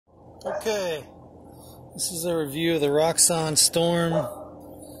Okay, this is a review of the Roxon Storm.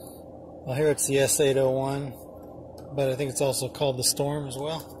 Well, here it's the S801, but I think it's also called the Storm as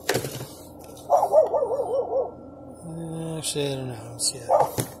well. Actually, I don't know. Let's see it.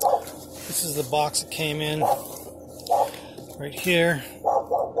 This is the box that came in right here.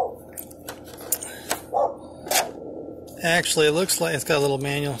 Actually, it looks like it's got a little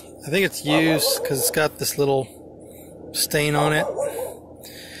manual. I think it's used because it's got this little stain on it.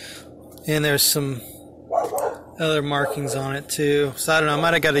 And there's some other markings on it too. So I don't know, I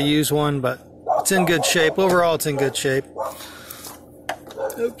might have got to use one, but it's in good shape. Overall, it's in good shape.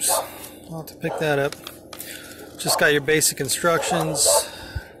 Oops, I'll have to pick that up. Just got your basic instructions.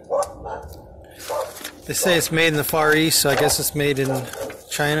 They say it's made in the Far East, so I guess it's made in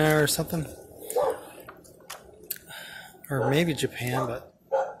China or something. Or maybe Japan, but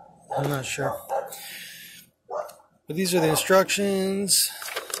I'm not sure. But these are the instructions.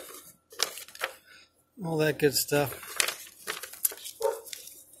 All that good stuff.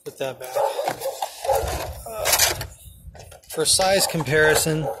 Put that back. For size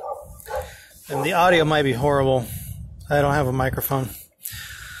comparison, and the audio might be horrible. I don't have a microphone.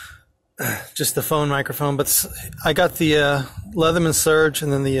 Just the phone microphone. But I got the Leatherman Surge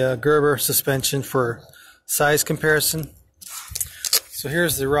and then the Gerber suspension for size comparison. So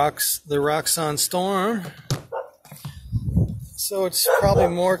here's the Roxon Storm. So it's probably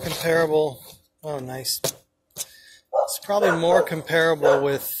more comparable. Oh, nice. It's probably more comparable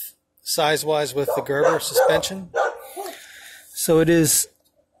with size-wise with the Gerber suspension. So it is,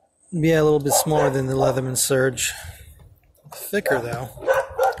 yeah, a little bit smaller than the Leatherman Surge. Thicker though.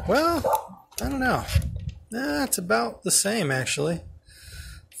 Well, I don't know. It's about the same actually,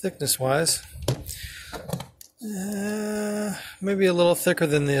 thickness-wise. Maybe a little thicker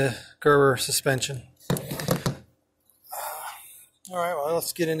than the Gerber suspension. All right, well,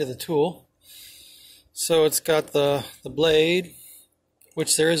 let's get into the tool. So it's got the blade,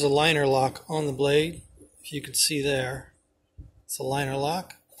 which there is a liner lock on the blade, if you can see there. It's a liner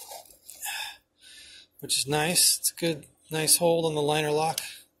lock, which is nice. It's a good, nice hold on the liner lock.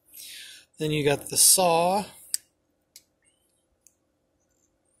 Then you got the saw.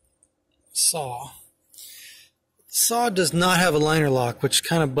 Saw does not have a liner lock, which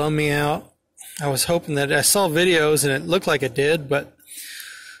kind of bummed me out. I was hoping that I saw videos and it looked like it did, but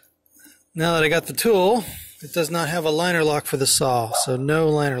now that I got the tool, it does not have a liner lock for the saw, so no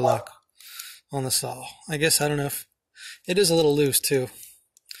liner lock on the saw. I guess, I don't know if it is a little loose too,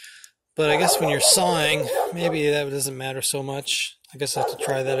 but I guess when you're sawing, maybe that doesn't matter so much. I guess I have to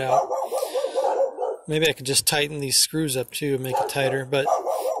try that out. Maybe I could just tighten these screws up too and make it tighter, but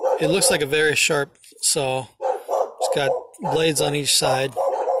it looks like a very sharp saw. It's got blades on each side,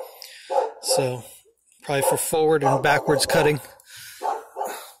 so probably for forward and backwards cutting.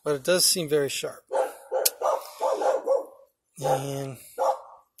 But it does seem very sharp. And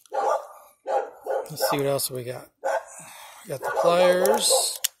let's see what else we got. We got the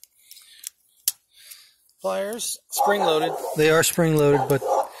pliers. Pliers, spring-loaded. They are spring-loaded, but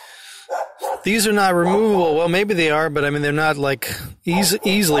these are not removable. Well, maybe they are, but I mean they're not like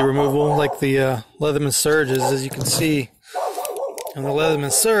easily removable like the Leatherman Surges, as you can see. On the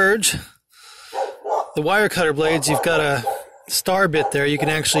Leatherman Surge, the wire cutter blades, you've got a star bit there. You can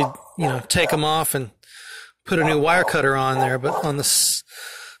actually, take them off and put a new wire cutter on there, but on the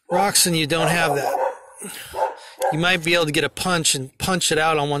Roxon you don't have that. You might be able to get a punch and punch it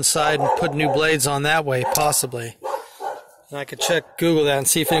out on one side and put new blades on that way, possibly. And I could Google that and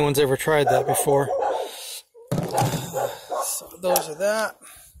see if anyone's ever tried that before. So those are that.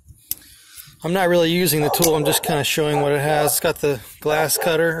 I'm not really using the tool, I'm just kind of showing what it has. It's got the glass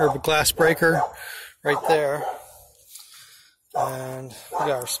cutter, or glass breaker, right there. And we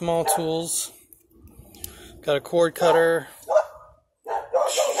got our small tools. Got a cord cutter.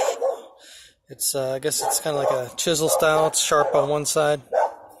 It's I guess it's kind of like a chisel style. It's sharp on one side.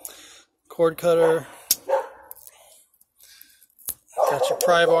 Cord cutter. Got your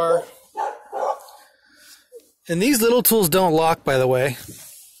pry bar. And these little tools don't lock, by the way,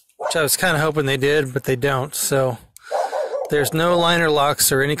 which I was kind of hoping they did, but they don't. So there's no liner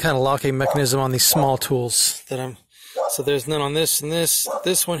locks or any kind of locking mechanism on these small tools that I'm. So there's none on this and this.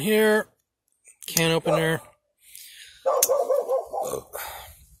 This one here, can opener.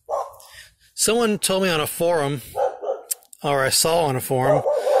 Someone told me on a forum, or I saw on a forum,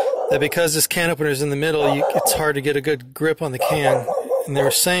 that because this can opener is in the middle, it's hard to get a good grip on the can. And they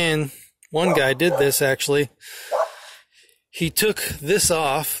were saying, one guy did this actually. He took this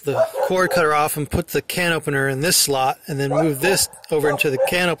off, the cord cutter off, and put the can opener in this slot, and then moved this over into the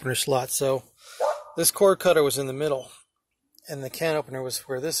can opener slot. So this cord cutter was in the middle. and the can opener was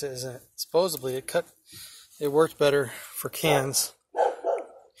where this is, and supposedly it worked better for cans.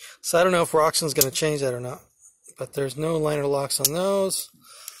 So I don't know if Roxon's going to change that or not, but there's no liner locks on those.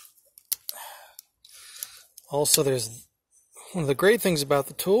 Also, there's one of the great things about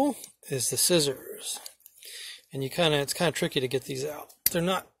the tool is the scissors, and it's kind of tricky to get these out. They're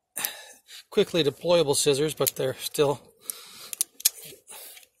not quickly deployable scissors, but they're still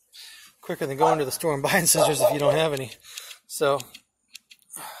quicker than going to the store and buying scissors if you don't have any. So,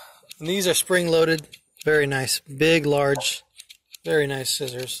 and these are spring-loaded, very nice, big, large, very nice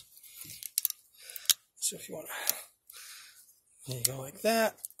scissors. So if you want to, there you go, like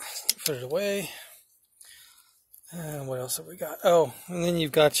that. Put it away. And what else have we got? Oh, and then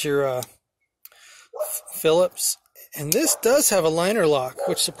you've got your Phillips, and this does have a liner lock,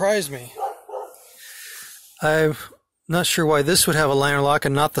 which surprised me. I'm not sure why this would have a liner lock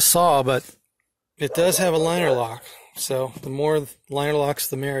and not the saw, but it does have a liner lock. So the more liner locks,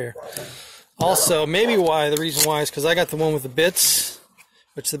 the merrier. Also, maybe the reason why is because I got the one with the bits,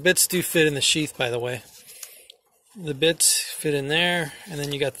 which the bits do fit in the sheath, by the way. The bits fit in there, and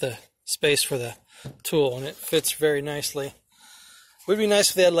then you got the space for the tool, and it fits very nicely. It would be nice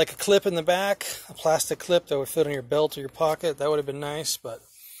if they had like a clip in the back, a plastic clip that would fit on your belt or your pocket. That would have been nice, but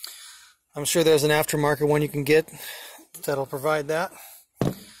I'm sure there's an aftermarket one you can get that'll provide that.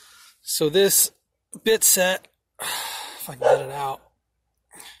 So this bit set, if I can get it out,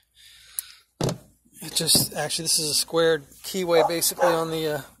 it just, actually this is a squared keyway basically on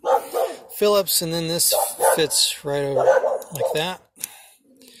the Phillips, and then this fits right over like that.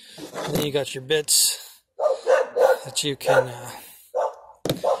 And then you got your bits that you can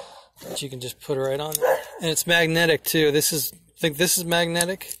just put right on there, and it's magnetic too. I think this is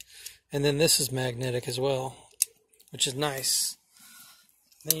magnetic, and then this is magnetic as well, which is nice.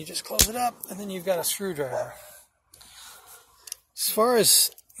 Then you just close it up, and then you've got a screwdriver. As far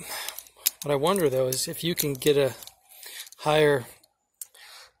as what I wonder though is if you can get a higher.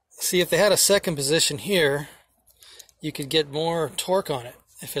 See, if they had a second position here, you could get more torque on it.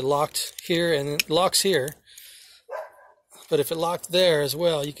 If it locked here and it locks here, but if it locked there as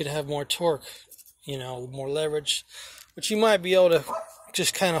well, you could have more torque, more leverage, which you might be able to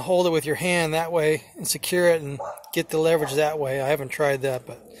just kind of hold it with your hand that way and secure it and get the leverage that way. I haven't tried that,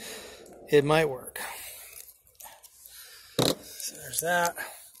 but it might work. So there's that.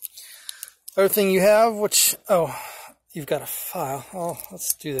 Other thing you have, you've got a file. Oh,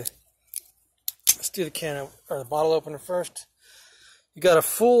 let's do the can or the bottle opener first. You got a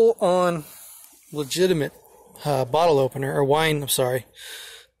full-on legitimate bottle opener, or wine. I'm sorry,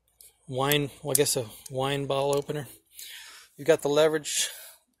 wine. Well, I guess a wine bottle opener. You've got the leverage,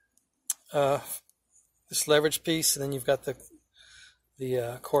 this leverage piece, and then you've got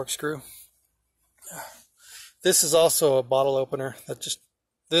the corkscrew. This is also a bottle opener.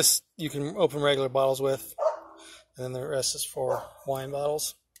 This you can open regular bottles with, and then the rest is for wine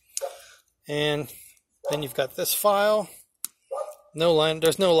bottles. And then you've got this file. No line.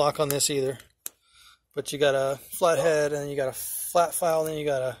 There's no lock on this either. But you got a flat head, and you got a flat file, and then you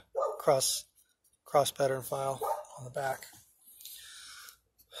got a cross pattern file on the back.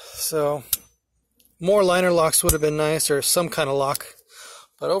 So more liner locks would have been nice, or some kind of lock.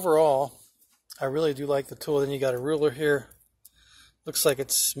 But overall, I really do like the tool. Then you got a ruler here. Looks like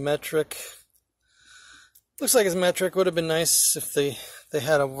it's metric. Looks like it's metric. Would have been nice if they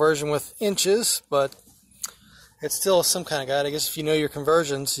had a version with inches, but it's still some kind of guide. I guess if you know your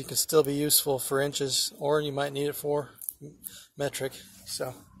conversions, you can still be useful for inches, or you might need it for metric.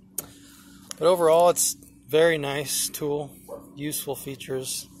 So, but overall, it's very nice tool, useful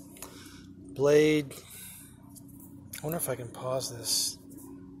features. Blade. I wonder if I can pause this.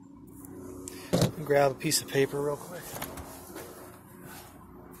 Grab a piece of paper real quick.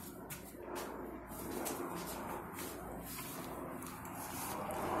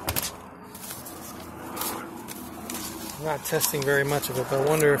 I'm not testing very much of it, but I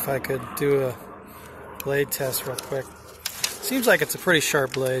wonder if I could do a blade test real quick. Seems like it's a pretty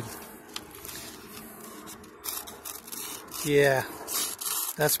sharp blade. Yeah,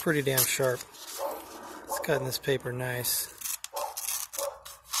 that's pretty damn sharp. It's cutting this paper nice.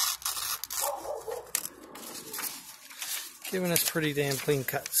 Giving us pretty damn clean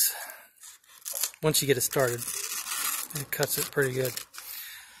cuts. Once you get it started, it cuts it pretty good.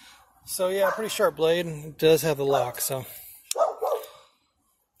 So yeah, pretty sharp blade, and it does have the lock. So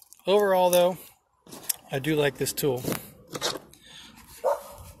overall though, I do like this tool.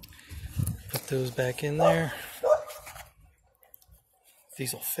 Put those back in there.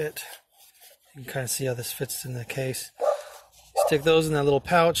 These will fit. You can kind of see how this fits in the case. Stick those in that little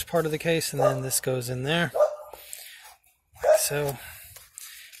pouch part of the case, and then this goes in there. Like So,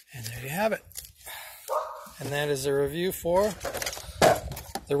 and there you have it. And that is a review for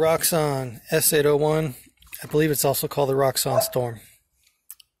the Roxon S801. I believe it's also called the Roxon Storm.